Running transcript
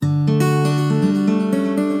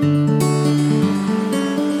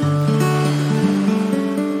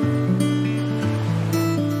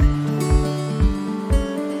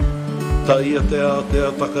ia te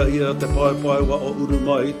Aotea, taka ia te pai wa o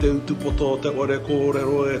urumai, te utupoto te ore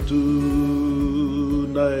kōrero e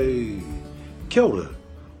tūnei. Kia ora,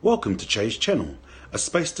 welcome to Chase Channel, a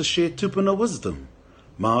space to share tupuna wisdom,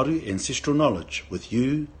 Māori ancestral knowledge with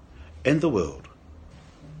you and the world.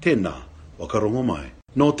 Tēnā, wakarongo mai.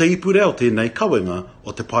 Nō te ipureo tēnei kawenga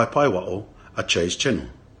o te pai wao a Chase Channel.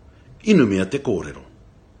 Inumia te kōrero.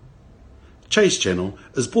 Chase Channel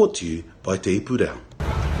is brought to you by Te Ipureo.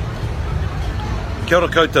 Kia ora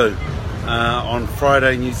koutou. On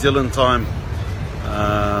Friday, New Zealand time,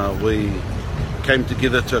 we came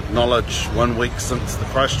together to acknowledge 1 week since the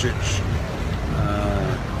Christchurch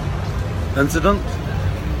incident,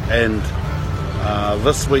 and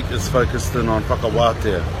this week is focused in on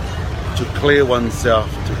whakawātea, to clear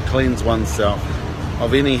oneself, to cleanse oneself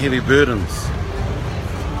of any heavy burdens.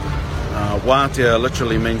 Wātea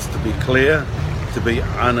literally means to be clear, to be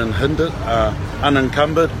unencumbered,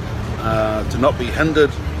 to not be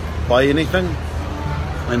hindered by anything.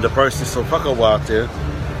 And the process of whakawātea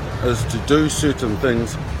is to do certain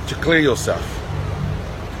things to clear yourself.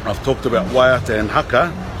 I've talked about waiata and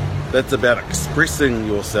haka, that's about expressing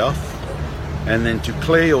yourself. And then to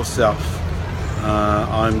clear yourself,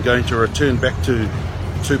 I'm going to return back to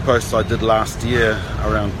 2 posts I did last year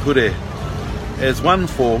around pure as one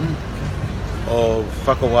form of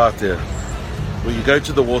whakawātea, where you go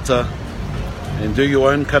to the water and do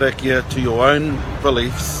your own karakia to your own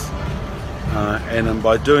beliefs, and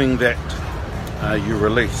by doing that you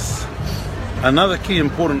release. Another key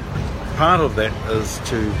important part of that is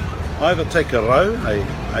to either take a rau,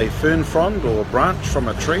 a fern frond or a branch from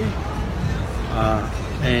a tree,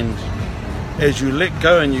 and as you let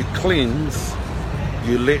go and you cleanse,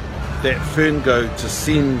 you let that fern go to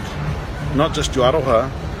send not just your aroha,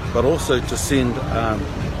 but also to send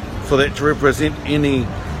for that to represent any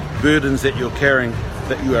burdens that you're carrying,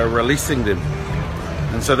 that you are releasing them.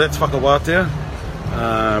 And so that's whakawātea,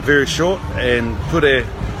 very short, and pure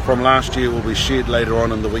from last year will be shared later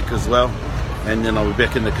on in the week as well, and then I'll be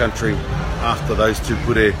back in the country after those 2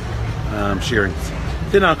 pure sharings.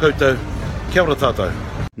 Tēnā koutou, kia ora tātou.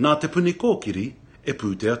 Nā Te Puni Kōkiri e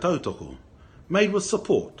Pūtea Tautoko, made with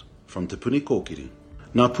support from Te Puni Kōkiri.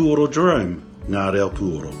 Nā Puoro Jerome, Ngā Reo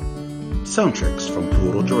Puoro. Soundtracks from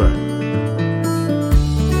Puoro Jerome.